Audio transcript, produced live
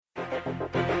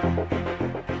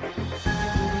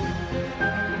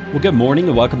Well, good morning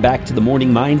and welcome back to the Morning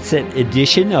Mindset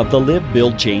edition of the Live,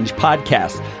 Build, Change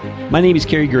podcast. My name is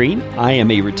Kerry Green. I am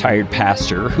a retired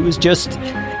pastor who is just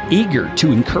eager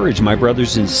to encourage my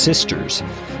brothers and sisters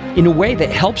in a way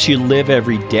that helps you live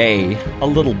every day a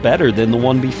little better than the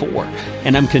one before.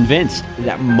 And I'm convinced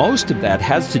that most of that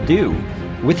has to do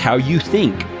with how you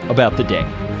think about the day.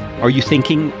 Are you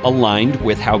thinking aligned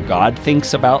with how God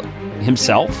thinks about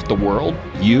himself, the world,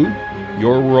 you,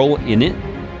 your role in it?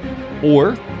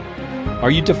 Or are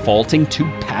you defaulting to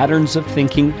patterns of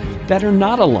thinking that are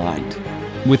not aligned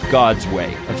with God's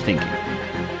way of thinking?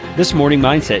 This Morning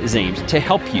Mindset is aimed to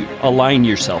help you align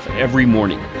yourself every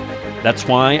morning. That's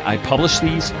why I publish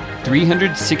these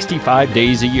 365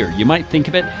 days a year. You might think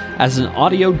of it as an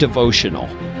audio devotional,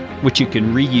 which you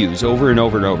can reuse over and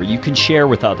over and over. You can share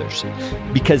with others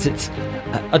because it's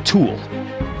a tool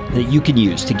that you can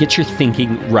use to get your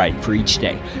thinking right for each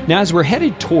day. Now, as we're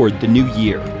headed toward the new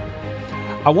year,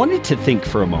 I wanted to think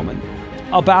for a moment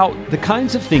about the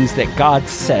kinds of things that God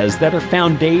says that are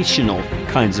foundational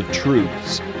kinds of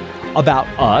truths about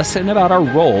us and about our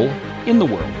role in the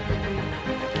world.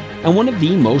 And one of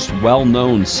the most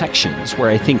well-known sections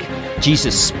where I think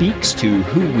Jesus speaks to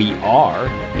who we are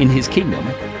in his kingdom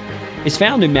is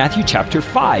found in Matthew chapter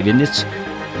 5, and it's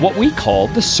what we call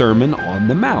the Sermon on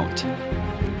the Mount.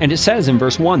 And it says in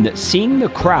verse 1 that seeing the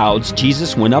crowds,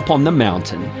 Jesus went up on the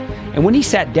mountain, and when he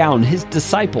sat down, his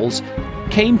disciples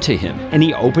came to him, and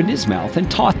he opened his mouth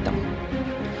and taught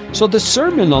them. So the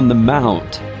Sermon on the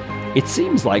Mount, it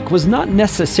seems like, was not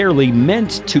necessarily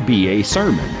meant to be a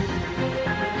sermon.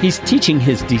 He's teaching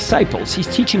his disciples.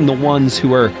 He's teaching the ones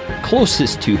who are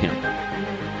closest to him.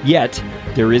 Yet,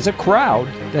 there is a crowd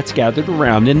that's gathered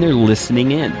around, and they're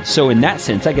listening in. So in that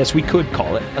sense, I guess we could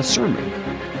call it a sermon.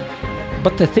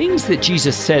 But the things that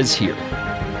Jesus says here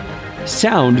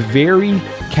sound very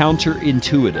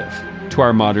counterintuitive to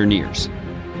our modern ears.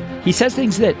 He says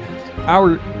things that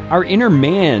our inner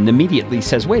man immediately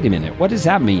says, wait a minute, what does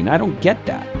that mean? I don't get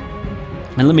that.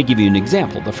 And let me give you an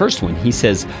example. The first one, he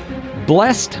says,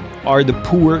 blessed are the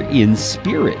poor in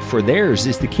spirit, for theirs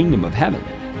is the kingdom of heaven.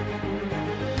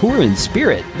 Poor in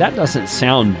spirit, that doesn't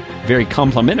sound very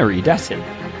complimentary, does it?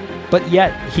 But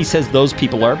yet, he says those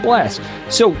people are blessed.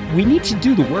 So we need to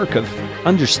do the work of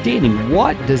understanding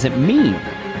what does it mean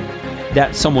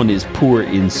that someone is poor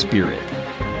in spirit.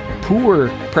 Poor,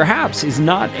 perhaps, is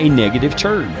not a negative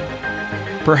term.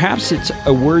 Perhaps it's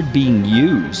a word being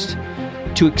used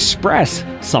to express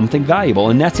something valuable,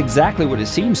 and that's exactly what it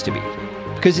seems to be,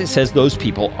 because it says those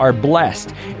people are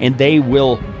blessed, and they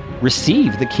will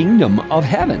receive the kingdom of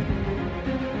heaven.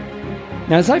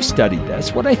 Now, as I've studied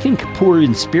this, what I think poor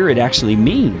in spirit actually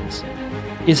means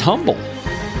is humble.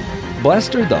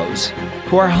 Blessed are those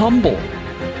who are humble.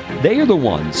 They are the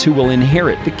ones who will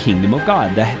inherit the kingdom of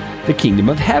God, the kingdom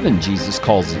of heaven, Jesus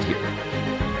calls it here.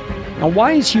 Now,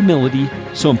 why is humility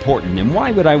so important, and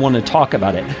why would I want to talk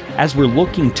about it as we're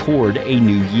looking toward a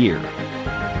new year?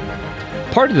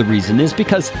 Part of the reason is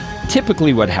because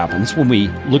typically what happens when we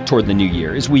look toward the new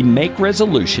year is we make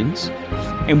resolutions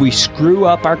and we screw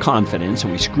up our confidence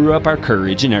and we screw up our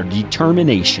courage and our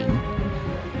determination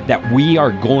that we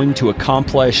are going to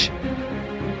accomplish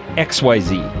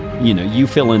XYZ. You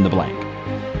fill in the blank.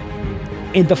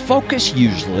 And the focus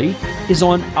usually is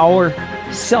on our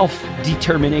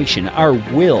self-determination, our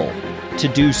will to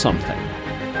do something.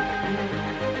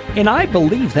 And I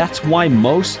believe that's why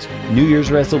most New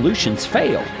Year's resolutions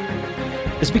fail.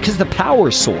 It's because the power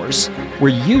source we're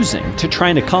using to try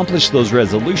and accomplish those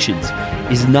resolutions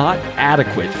is not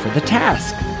adequate for the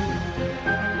task.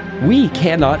 We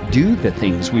cannot do the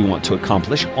things we want to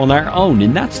accomplish on our own,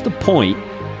 and that's the point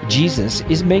Jesus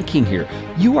is making here.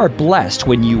 You are blessed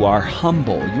when you are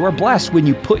humble. You are blessed when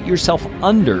you put yourself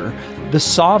under the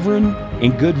sovereign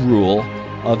and good rule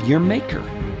of your Maker.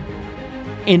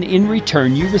 And in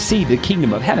return, you receive the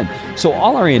kingdom of heaven. So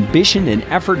all our ambition and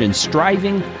effort and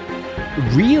striving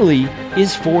really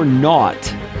is for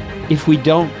naught if we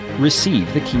don't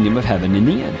receive the kingdom of heaven in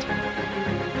the end.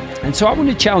 And so I want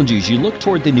to challenge you as you look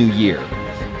toward the new year,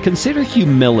 consider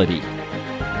humility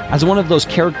as one of those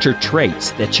character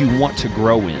traits that you want to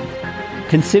grow in.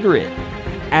 Consider it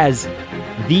as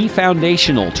the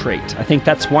foundational trait. I think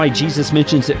that's why Jesus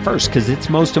mentions it first, because it's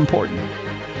most important.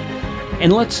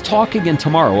 And let's talk again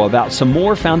tomorrow about some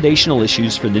more foundational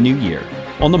issues for the new year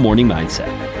on the Morning Mindset.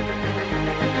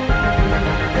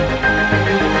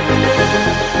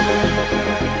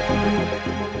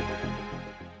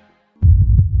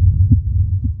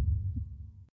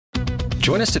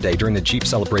 Join us today during the Jeep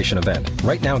Celebration event.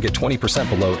 Right now, get 20%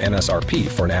 below MSRP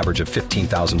for an average of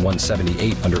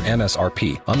 $15,178 under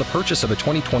MSRP on the purchase of a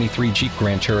 2023 Jeep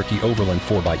Grand Cherokee Overland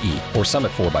 4xE or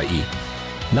Summit 4xE.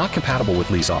 Not compatible with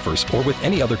lease offers or with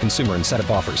any other consumer incentive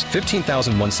offers.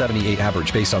 $15,178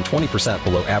 average based on 20%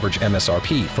 below average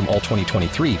MSRP from all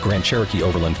 2023 Grand Cherokee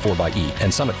Overland 4xE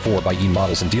and Summit 4xE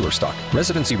models in dealer stock.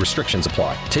 Residency restrictions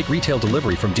apply. Take retail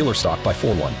delivery from dealer stock by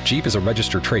 4/1. Jeep is a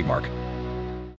registered trademark.